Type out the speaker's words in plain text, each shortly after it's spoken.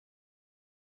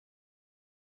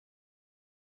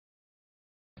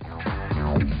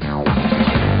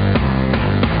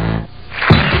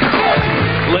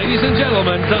ladies and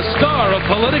gentlemen, the star of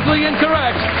Politically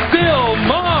Incorrect, Bill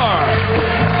Maher.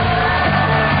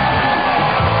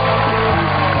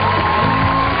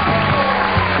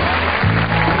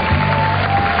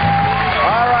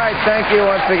 Thank you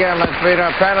once again. Let's meet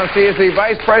our panel. She is the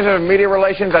Vice President of Media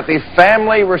Relations at the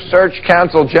Family Research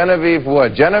Council, Genevieve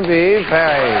Wood. Genevieve,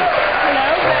 hey.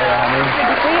 Hello. Good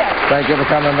to see you. Thank you for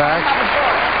coming back.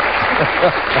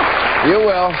 You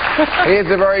will. He is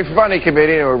a very funny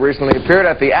comedian who recently appeared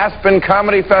at the Aspen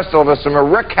Comedy Festival with some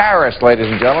Rick Harris, ladies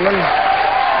and gentlemen.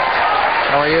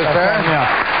 How are you, sir?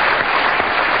 Yeah.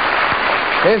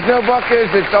 His new book is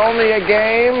It's Only a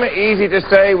Game. Easy to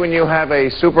say when you have a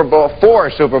Super Bowl, 4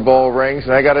 Super Bowl rings.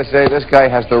 And I got to say, this guy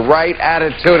has the right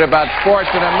attitude about sports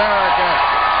in America.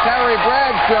 Terry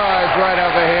Bradshaw is right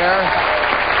over here.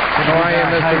 How are you,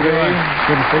 Mr. B?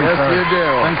 Good to see you, Yes, sir. you do.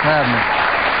 Thanks for having me.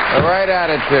 The right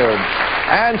attitude.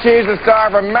 And she's the star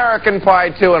of American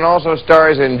Pie 2 and also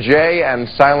stars in Jay and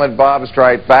Silent Bob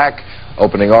Strike Back,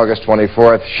 opening August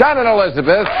 24th. Shannon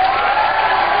Elizabeth.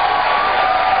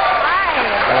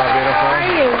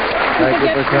 Thank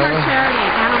you for coming. Charity,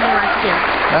 animal rescue.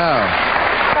 Oh.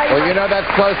 Well, you know, that's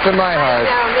close to my heart.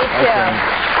 Me too. Okay.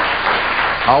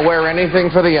 I'll wear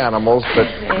anything for the animals, but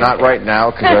not right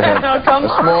now because I have a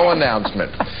small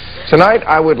announcement. Tonight,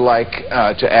 I would like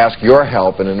to ask your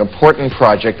help in an important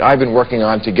project I've been working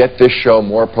on to get this show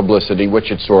more publicity, which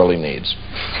it sorely needs.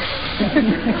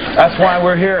 That's why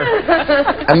we're here.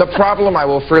 And the problem, I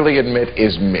will freely admit,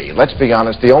 is me. Let's be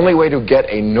honest, the only way to get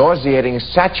a nauseating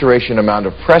saturation amount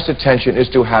of press attention is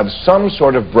to have some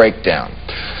sort of breakdown.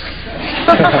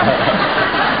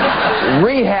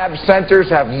 Rehab centers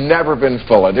have never been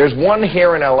fuller. There's one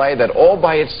here in L.A. that all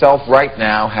by itself right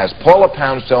now has Paula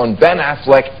Poundstone, Ben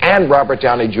Affleck, and Robert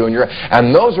Downey Jr.,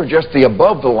 and those are just the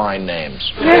above-the-line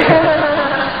names.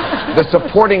 The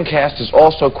supporting cast is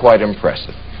also quite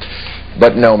impressive.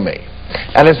 But no me.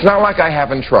 And it's not like I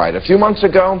haven't tried. A few months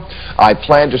ago, I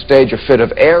planned to stage a fit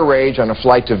of air rage on a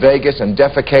flight to Vegas and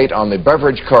defecate on the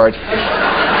beverage cart.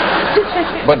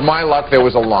 But my luck, there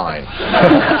was a line.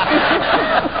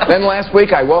 Then last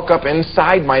week, I woke up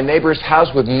inside my neighbor's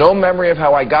house with no memory of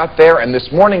how I got there, and this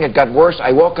morning it got worse.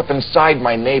 I woke up inside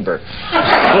my neighbor.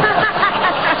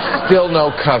 Still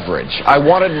no coverage. I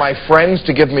wanted my friends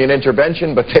to give me an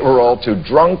intervention, but they were all too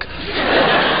drunk.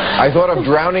 I thought of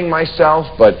drowning myself,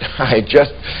 but I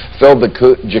just filled the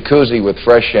jacuzzi with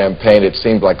fresh champagne. It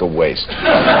seemed like a waste.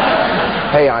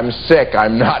 Hey, I'm sick.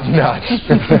 I'm not nuts.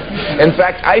 In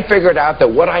fact, I figured out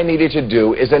that what I needed to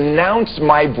do is announce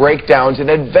my breakdowns in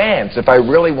advance if I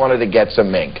really wanted to get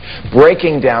some ink.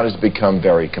 Breaking down has become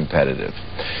very competitive.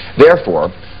 Therefore,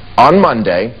 on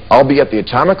Monday, I'll be at the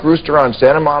Atomic Rooster on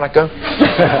Santa Monica,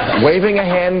 waving a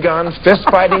handgun,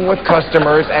 fist-fighting with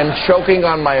customers, and choking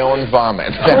on my own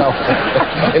vomit. Now,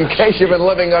 in case you've been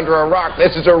living under a rock,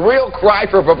 this is a real cry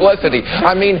for publicity.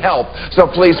 I mean help, so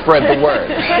please spread the word.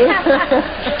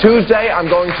 Tuesday, I'm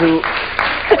going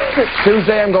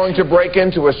to break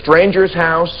into a stranger's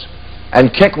house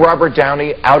and kick Robert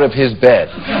Downey out of his bed.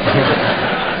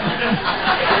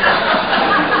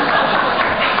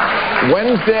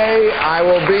 Wednesday, I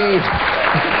will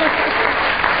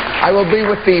be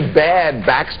with the bad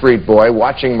Backstreet Boy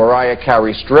watching Mariah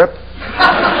Carey strip.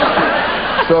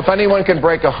 So if anyone can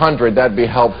break 100, that'd be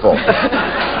helpful.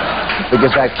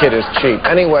 Because that kid is cheap.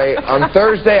 Anyway, on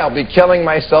Thursday, I'll be killing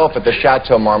myself at the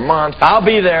Chateau Marmont. I'll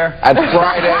be there. At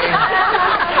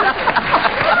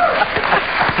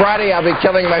Friday, I'll be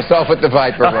killing myself at the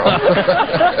Viper Room.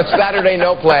 Saturday,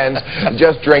 no plans,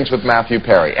 just drinks with Matthew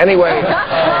Perry. Anyway,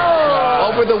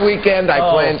 over the weekend, I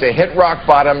plan to hit rock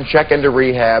bottom, check into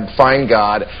rehab, find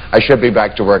God. I should be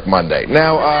back to work Monday.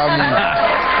 Now, I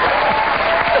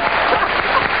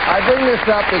bring this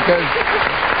up because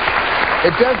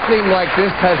it does seem like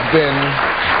this has been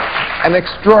an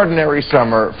extraordinary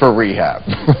summer for rehab.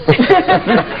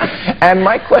 And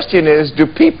my question is, do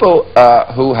people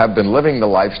who have been living the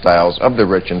lifestyles of the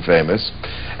rich and famous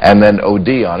and then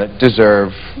OD on it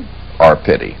deserve our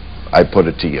pity? I put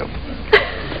it to you.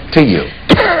 To you.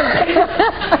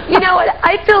 You know what?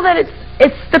 I feel that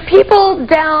it's the people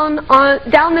down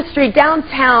the street,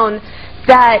 downtown,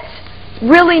 that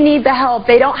really need the help.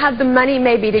 They don't have the money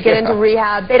maybe to get into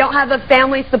rehab. They don't have a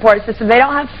family support system. They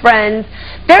don't have friends.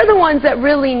 They're the ones that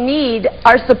really need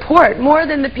our support more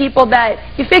than the people that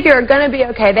you figure are going to be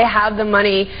okay. They have the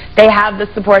money. They have the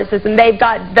support system. They've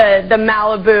got the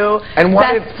Malibu,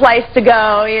 best place to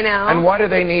go, you know. And why do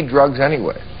they need drugs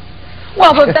anyway?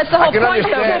 Well, but that's the whole I can point,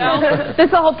 though. understand.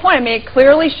 That's the whole point. I mean, it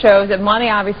clearly shows that money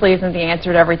obviously isn't the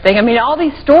answer to everything. I mean, all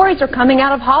these stories are coming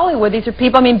out of Hollywood. These are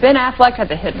people. I mean, Ben Affleck had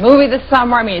the hit movie this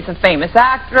summer. I mean, he's a famous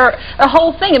actor. The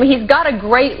whole thing. I mean, he's got a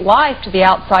great life to the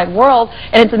outside world,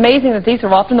 and it's amazing that these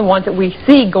are often the ones that we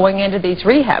see going into these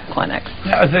rehab clinics.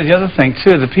 Yeah, the other thing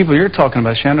too, the people you're talking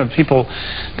about, Shannon, the people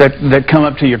that come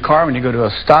up to your car when you go to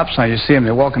a stop sign, you see them,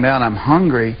 they're walking down, I'm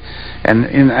hungry,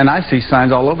 and I see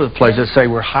signs all over the place that say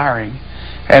we're hiring.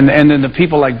 And then the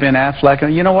people like Ben Affleck,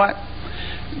 and you know what?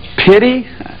 Pity?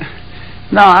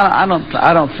 No, I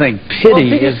don't think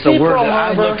pity is the word that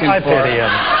I'm looking for. I pity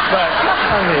him.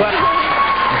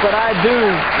 But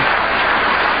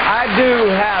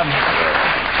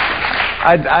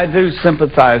I do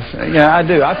sympathize. Yeah, I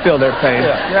do. I feel their pain.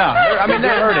 Yeah. I mean,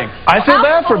 they're hurting. I feel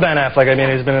bad for Ben Affleck. I mean,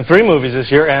 he's been in 3 movies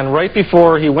this year, and right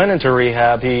before he went into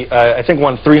rehab, he, I think,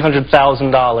 won $300,000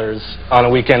 on a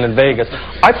weekend in Vegas.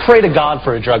 I pray to God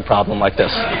for a drug problem like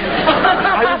this.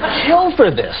 I would kill for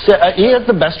this. He has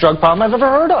the best drug problem I've ever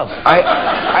heard of.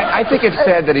 I think it's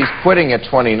sad that he's quitting at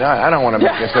 29. I don't want to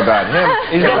make this about him.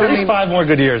 He's got at least 5 more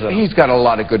good years of him. He's got a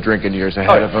lot of good drinking years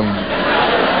ahead of him.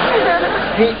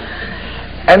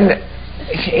 And,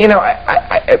 you know,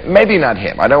 maybe not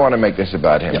him. I don't want to make this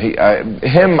about him.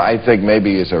 Him, I think,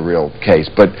 maybe is a real case.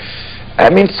 But, I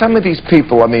mean, some of these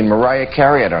people, I mean, Mariah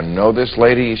Carey, I don't know this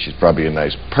lady. She's probably a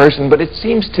nice person. But it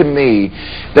seems to me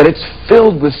that it's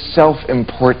filled with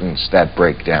self-importance, that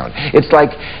breakdown. It's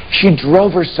like she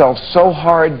drove herself so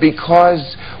hard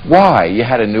because, why? You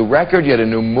had a new record, you had a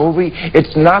new movie.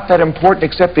 It's not that important,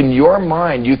 except in your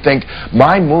mind you think,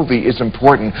 my movie is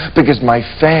important because my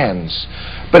fans.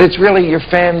 But it's really your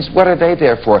fans, what are they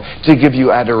there for? To give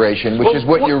you adoration, which is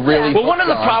what you're really one of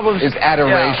the problems is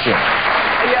adoration.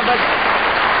 Yeah, but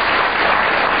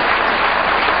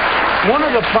one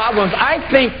of the problems, I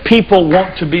think people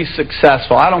want to be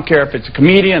successful. I don't care if it's a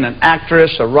comedian, an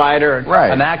actress, a writer,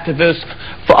 an activist,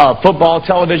 football,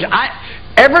 television.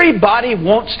 Everybody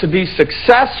wants to be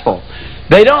successful.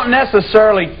 They don't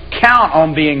necessarily count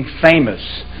on being famous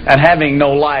and having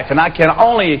no life. And I can't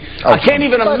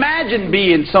even imagine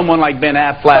being someone like Ben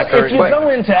Affleck. But if you go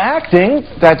into acting,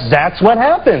 that's what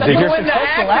happens. If you're a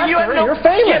successful actor, you're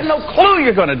famous. You have no clue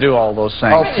you're going to do all those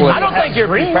things. I don't think you're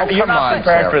not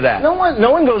prepared for that. No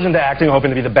one goes into acting hoping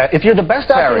to be the best. If you're the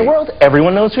best actor in the world,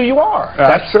 everyone knows who you are.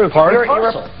 That's true. Part and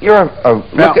parcel.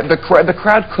 Look at the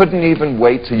crowd couldn't even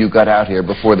wait till you got out here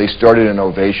before they started an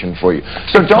ovation for you.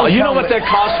 So don't. You know what that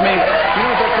cost me? You know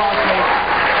what that cost me?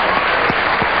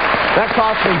 That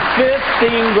cost me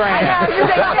 $15 grand.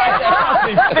 That cost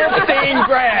me $15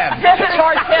 grand. But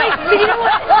you know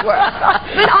what?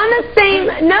 But on the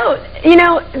same note, you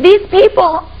know, these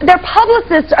people, their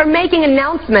publicists are making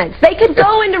announcements. They could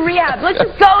go into rehab. Let's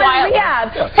just go into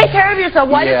rehab. Take care of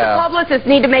yourself. Why does the publicist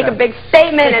need to make a big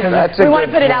statement and we want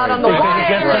to put it out on the wire?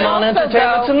 It gets them on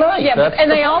Entertainment Tonight. Yeah,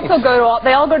 and they also go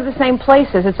to the same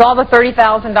places. It's all the $30,000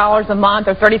 a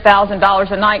month or $30,000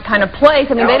 a night kind of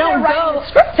place. I mean, they don't go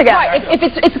script together. Right. If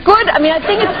it's good, I mean, I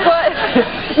think it's good.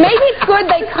 Maybe it's good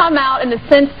they come out in the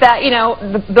sense that, you know,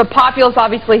 the populace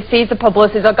obviously sees the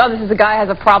publicity, like, oh, this is a guy who has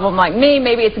a problem like me.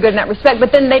 Maybe it's good in that respect. But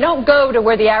then they don't go to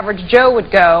where the average Joe would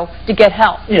go to get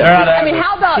help. Yeah, I mean,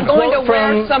 how about going to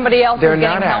where somebody else is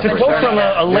getting help? To quote from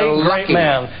a late great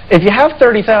man, if you have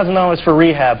 $30,000 for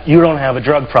rehab, you don't have a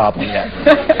drug problem yet.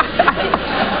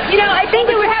 You know, I think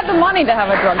you would have the money to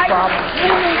have a drug problem.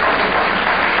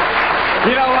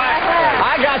 You know what?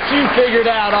 I got you figured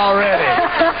out already.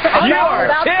 You are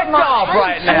ticked off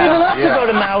right now. I mean, enough to go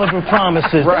to Malibu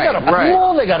Promises. Right, they got a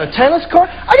pool, they got a tennis court.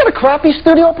 I got a crappy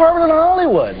studio apartment in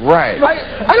Hollywood. Right.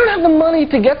 I don't have the money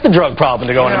to get the drug problem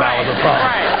to go into Malibu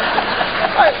Promises.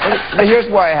 But here's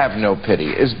why I have no pity,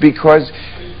 is because,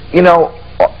 you know,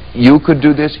 you could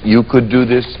do this, you could do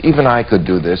this, even I could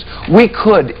do this. We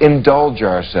could indulge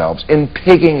ourselves in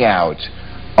pigging out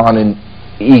on an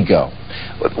ego.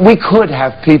 We could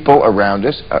have people around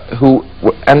us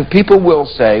and people will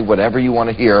say whatever you want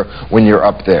to hear when you're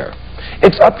up there.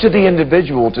 It's up to the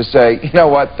individual to say, you know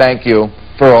what, thank you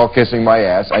for all kissing my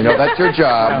ass. I know that's your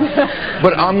job,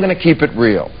 but I'm going to keep it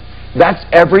real. That's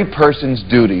every person's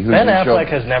duty. Ben Affleck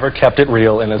has never kept it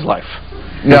real in his life.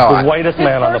 No, He's the whitest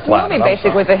man on the planet. Movie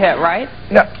basically the hit, right?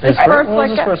 No, his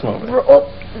first movie. The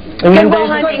Will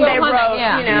Hunting they wrote,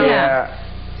 you know. Yeah,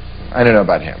 I don't know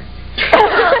about him. You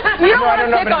don't I don't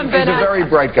know, want to pick on but he's Ben a very Affleck.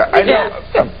 bright guy. I know,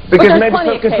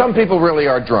 because some people really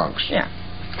are drunks. Yeah.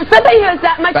 But he has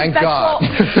that much Thank God.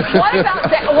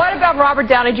 What about Robert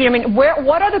Downey Jr.? I mean,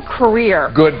 what other career?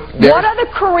 Good. What other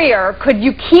career could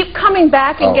you keep coming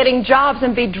back and getting jobs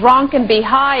and be drunk and be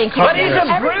high and keep? But he's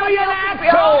a brilliant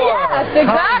actor. Oh, yes,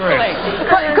 exactly.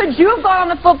 But could you have gone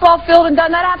on the football field and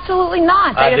done that? Absolutely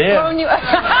not. I did. Thrown you.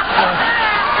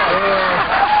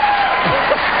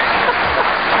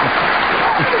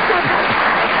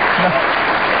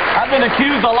 I've been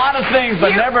accused of a lot of things,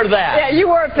 but never that. Yeah, you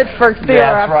were a Pittsburgh Steeler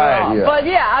after all. Yeah. But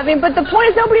yeah, I mean, but the point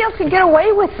is nobody else can get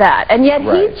away with that, and yet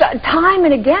he's time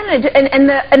and again,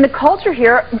 and the culture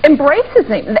here embraces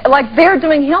him. Like they're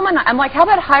doing him, and I'm like, how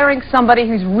about hiring somebody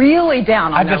who's really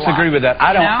down on I disagree with that.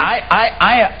 I don't.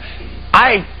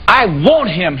 I want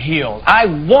him healed. I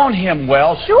want him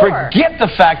well. Sure. Forget the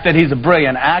fact that he's a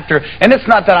brilliant actor, and it's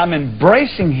not that I'm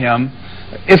embracing him.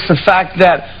 It's the fact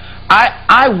that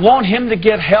I want him to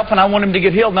get help, and I want him to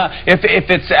get healed. Now, if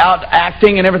it's out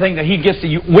acting and everything that he gets to,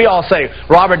 we all say,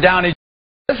 Robert Downey,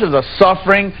 this is a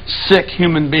suffering, sick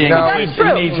human being. No, That's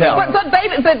true. He needs help. But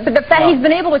the fact he's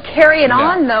been able to carry it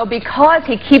on, though, because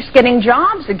he keeps getting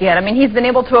jobs again. I mean, he's been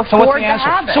able to afford to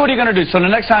have it. So what are you going to do? So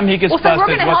the next time he gets busted,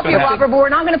 we're going to help you, Robert, but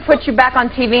we're not going to put you back on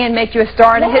TV and make you a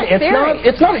star in a hit series.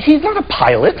 He's not a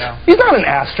pilot. No. He's not an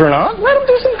astronaut. Let him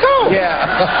do some coke.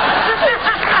 Yeah.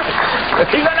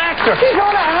 He's an actor. He's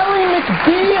on a Harry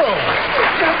McBeal.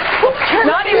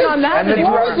 Not even on that. As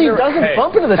long as he doesn't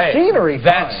bump into the scenery.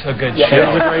 That's a good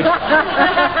show.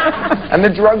 And the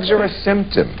drugs are a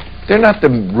symptom. They're not the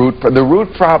root. The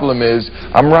root problem is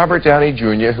I'm Robert Downey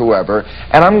Jr., whoever,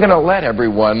 and I'm going to let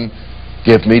everyone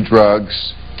give me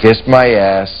drugs, kiss my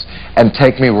ass, and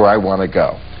take me where I want to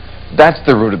go. That's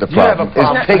the root of the problem,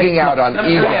 is pigging out on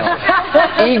ego.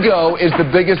 Ego is the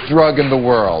biggest drug in the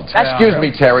world. Excuse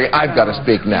me, Terry, I've got to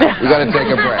speak now. We've got to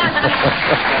take a break.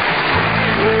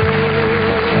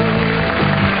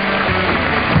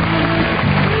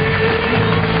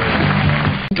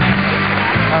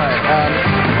 All right,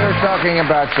 we're talking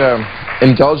about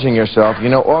indulging yourself. You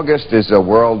know, August is a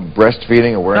World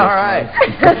Breastfeeding Awareness Month.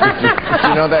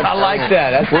 You know that? I like that.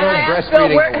 That's World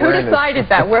Breastfeeding Awareness. Who decided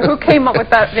that? Who came up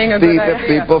with that being a good idea? The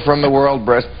people from the World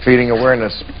Breastfeeding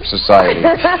Awareness Society.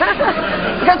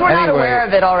 Because we're not aware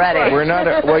of it already. We're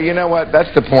not. Well, you know what?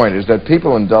 That's the point, is that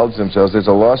people indulge themselves. There's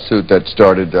a lawsuit that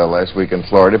started last week in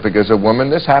Florida because a woman,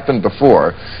 this happened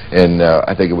before in,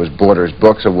 I think it was Borders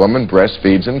Books, a woman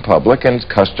breastfeeds in public and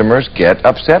customers get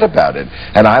upset about it.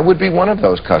 And I would be one of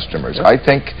those customers. I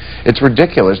think it's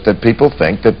ridiculous that people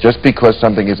think that just because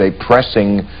something is a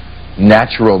pressing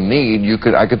natural need,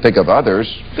 I could think of others.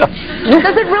 Does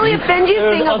it really offend you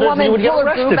seeing a woman pull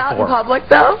her boob out in public,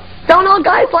 though? Don't all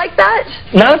guys like that?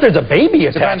 Not if there's a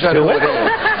baby attached to it.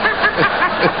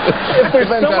 If there's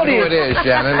somebody who it is,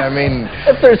 Shannon. I mean,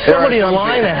 if there's somebody in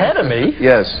line ahead of me.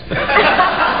 Yes.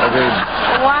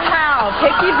 Wow,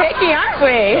 picky, aren't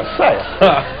we?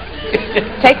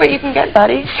 Take what you can get,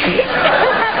 buddy.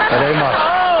 That ain't much.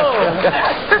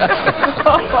 Yeah,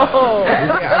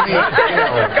 I mean, you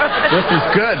know, this is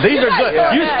good. These are good.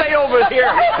 You stay over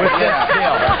here with this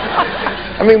deal.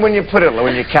 I mean, when you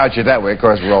couch it that way, of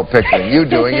course, we're all picturing you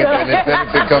doing it, and then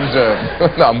it becomes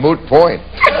a moot point.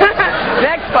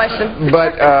 Next question.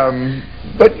 But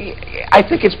I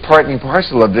think it's part and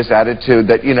parcel of this attitude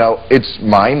that, you know, it's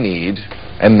my need,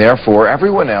 and therefore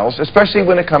everyone else, especially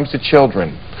when it comes to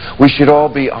children, we should all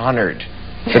be honored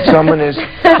that someone is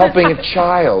helping a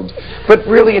child. But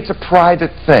really, it's a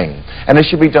private thing, and it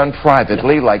should be done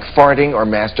privately, like farting or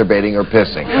masturbating or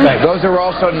pissing. Those are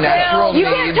also natural needs.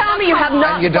 You can't tell me you have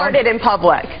not farted in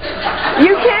public.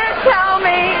 You can't tell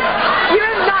me you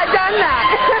have not done that.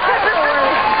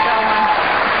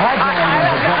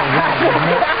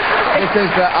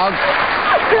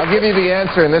 I'll give you the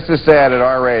answer, and this is sad at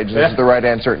our age. This is the right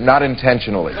answer. Not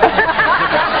intentionally.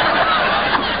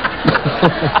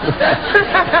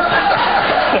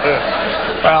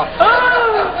 Well,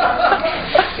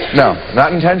 no,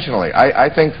 not intentionally. I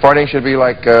think farting should be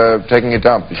like taking a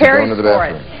dump. You should go into the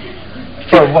bathroom.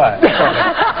 For what?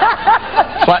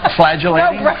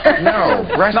 Flagellating? No,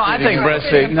 breastfeeding. No, I think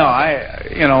breastfeeding. No,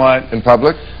 you know what? In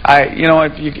public? You know,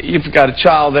 if you've got a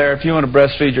child there, if you want to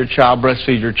breastfeed your child,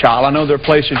 breastfeed your child. I know there are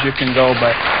places you can go,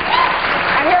 but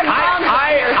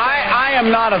I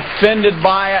am not offended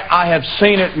by it. I have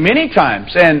seen it many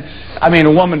times, and I mean,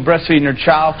 a woman breastfeeding her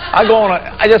child.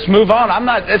 I just move on.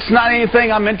 It's not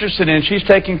anything I'm interested in. She's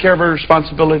taking care of her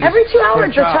responsibilities. Every 2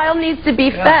 hours, the child needs to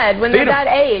be fed when they're that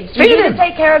age. You need to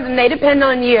take care of them. They depend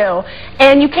on you.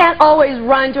 And you can't always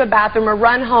run to a bathroom or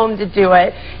run home to do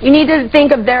it. You need to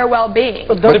think of their well-being.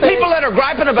 The people that are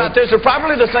griping about this are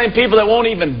probably the same people that won't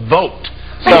even vote.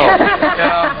 So,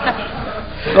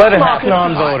 Let it happen,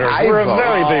 non-voters. We're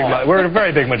a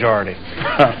very big majority.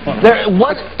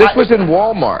 This was in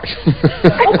Walmart.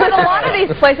 Well, but a lot of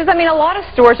these places, I mean, a lot of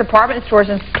stores, department stores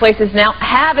and places now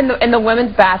have in the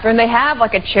women's bathroom, they have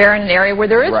like a chair in an area where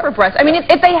there is for breast. I mean,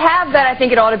 if they have that, I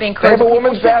think it ought to be encouraged. They have a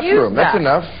women's bathroom. That's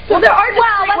enough. Well, there are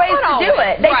discreet ways to do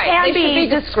it. They can be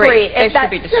discreet. They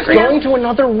should be discreet. Going to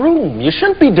another room. You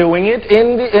shouldn't be doing it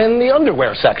in the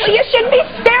underwear section. Well, you shouldn't be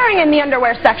staring in the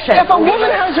underwear section. If a woman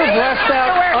has her breast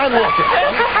out, I'm looking.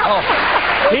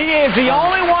 He is the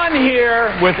only one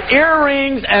here with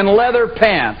earrings and leather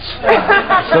pants.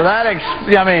 So that,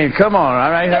 I mean, come on,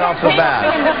 right here off the bat.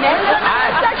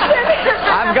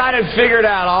 I've got it figured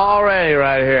out already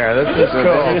right here. This is cool.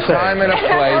 There's a time and a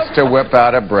place to whip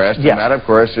out a breast, and that, of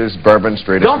course, is Bourbon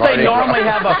Street. Don't they normally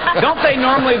have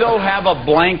a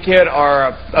blanket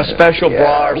or a special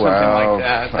bra or something like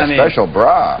that? A special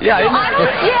bra. Yeah.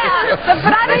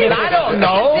 But I don't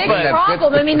know. Big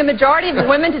problem. I mean, the majority of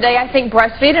women today, I think,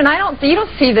 breastfeed, and you don't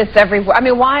see this everywhere. I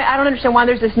mean, why? I don't understand why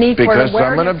there's this need for it. Because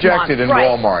someone objected in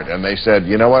Walmart, and they said,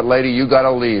 you know what, lady, you got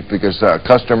to leave because a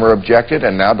customer objected,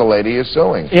 and now the lady is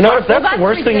suing. You know, if that's the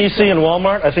worst thing you see in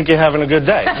Walmart, I think you're having a good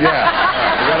day. Yeah. You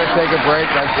got to take a break.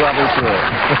 That's probably true.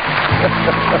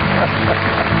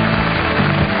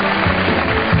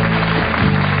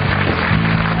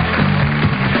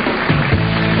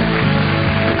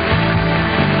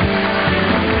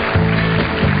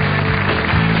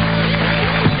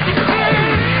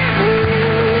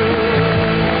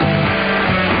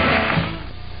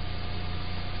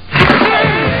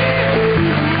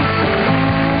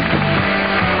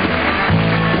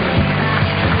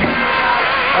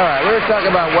 Talk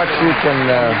about what you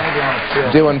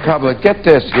can do in public. Get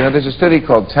this, you know, there's a city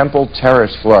called Temple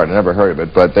Terrace, Florida. I never heard of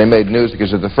it, but they made news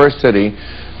because it's the first city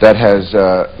that has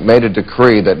made a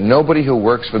decree that nobody who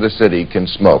works for the city can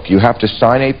smoke. You have to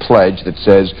sign a pledge that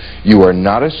says you are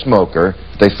not a smoker.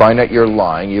 If they find out you're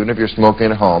lying, even if you're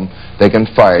smoking at home, they can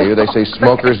fire you. They say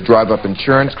smokers drive up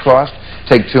insurance costs,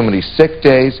 take too many sick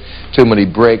days, too many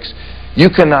breaks. You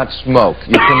cannot smoke.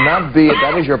 You cannot be,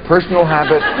 that is your personal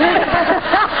habit.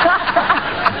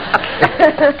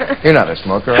 You're not a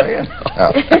smoker, are you?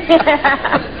 Oh.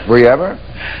 Were you ever?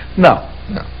 No.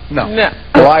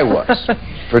 Well, I was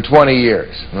for 20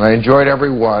 years, and I enjoyed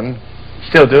every one.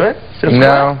 Still do it?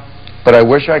 No, but I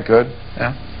wish I could.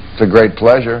 Yeah. It's a great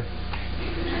pleasure.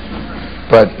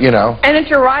 But, you know. And it's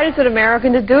your right as an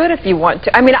American to do it if you want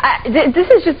to. I mean, this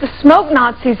is just the smoke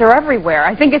Nazis are everywhere.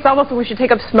 I think it's almost like we should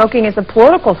take up smoking as a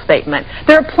political statement.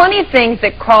 There are plenty of things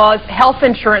that cause health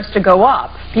insurance to go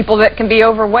up. People that can be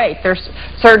overweight. There's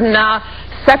certain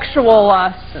sexual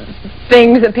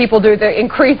things that people do that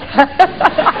increase.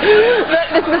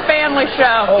 This is a family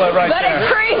show. Hold it right there.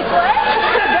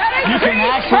 You can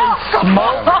actually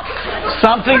smoke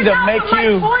something to make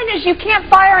you... My point is you can't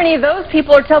fire any of those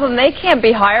people or tell them they can't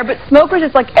be hired, but smokers,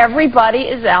 it's like everybody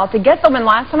is out to get them, and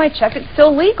last time I checked, it's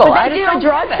still legal. But they do a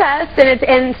drug test,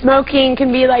 and smoking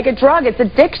can be like a drug. It's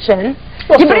addiction.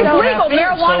 Well, but it's legal.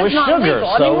 Marijuana is not legal.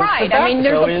 I mean, right. I mean,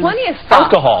 there's plenty of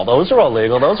stuff. Alcohol. Those are all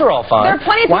legal. Those are all fine. There are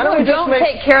plenty of people who don't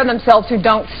take care of themselves who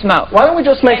don't smoke. Why don't we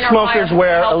just make smokers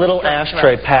wear a little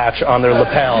ashtray patch on their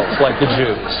lapels like the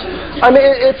Jews? I mean,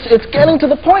 it's getting to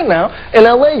the point now. In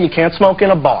L.A., you can't smoke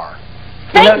in a bar.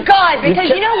 Thank God, because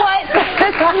you know what?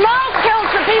 The smoke kills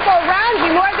the people around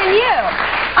you more than you.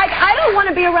 I don't want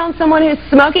to be around someone who's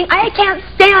smoking. I can't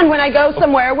stand when I go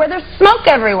somewhere where there's smoke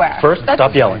everywhere. First,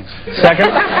 stop yelling.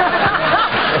 Second,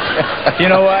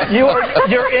 you know what? You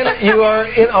are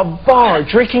in a bar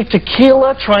drinking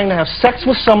tequila, trying to have sex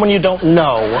with someone you don't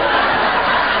know,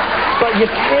 but you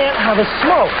can't have a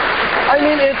smoke. I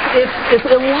mean, it's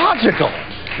illogical.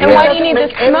 And why do you need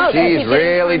to smoke? She's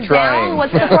really trying.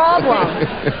 What's the problem?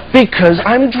 Because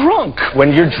I'm drunk.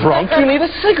 When you're drunk, you need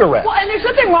a cigarette. Well, and there's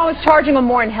nothing wrong with charging them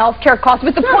more in health care costs,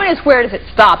 but the point is, where does it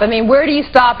stop? I mean, where do you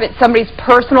stop at somebody's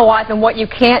personal life and what you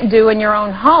can't do in your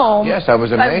own home? Yes, I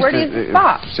was amazed where do you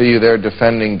stop? See you there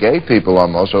defending gay people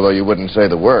almost, although you wouldn't say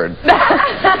the word.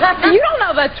 You don't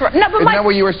know that's right. No, but isn't that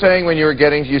what you were saying when you were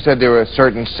you said there were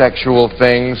certain sexual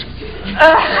things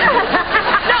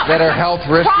that are health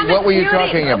risky? What were you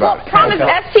talking about? Well,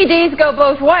 STDs go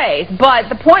both ways, but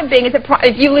the point being is that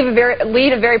if you lead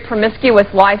a very promiscuous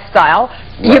lifestyle,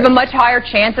 you have a much higher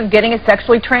chance of getting a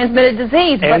sexually transmitted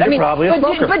disease. And you're probably a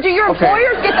smoker. But do your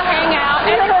employers get to hang out?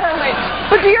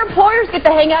 But do your employers get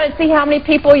to hang out and see how many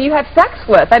people you have sex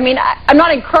with? I mean, I'm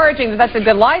not encouraging that that's a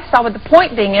good lifestyle, but the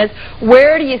point being is,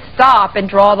 where do you stop and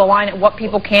draw the line at what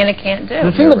people can and can't do?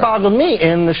 The thing that boggled me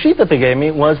in the sheet that they gave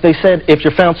me was they said if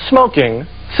you're found smoking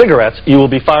cigarettes, you will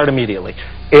be fired immediately.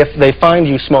 if they find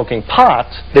you smoking pot,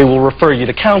 they will refer you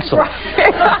to counseling.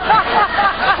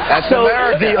 That's so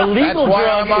America. The illegal That's why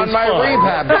drug I'm on is my fun.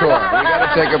 rehab tour. We got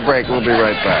to take a break. We'll be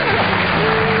right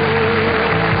back.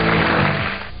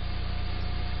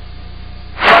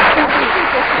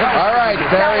 All right,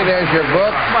 Terry, there's your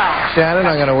book. Wow. Shannon,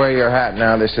 I'm going to wear your hat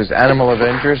now. This is Animal of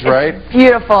Interest, right?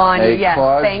 Beautiful on you, A yes.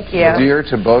 cause Thank you. dear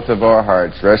to both of our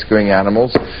hearts, rescuing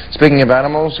animals. Speaking of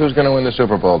animals, who's going to win the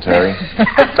Super Bowl, Terry?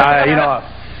 You know,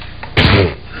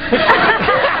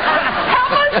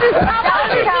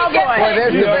 Boy,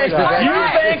 there's the voice of you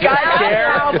think I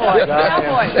care?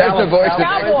 There's the voice of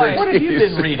What have you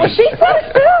been reading? Well, she said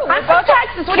it too. I'm from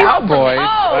Texas. What do you want from me? Cowboys.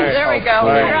 Oh, there we go.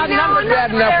 We're on number We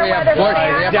had enough. We have Bush.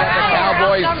 We have the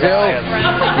Cowboys still.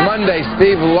 Monday,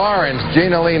 Steve Lawrence,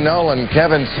 Gina Lee Nolan,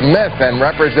 Kevin Smith, and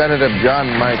Representative John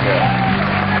Micah.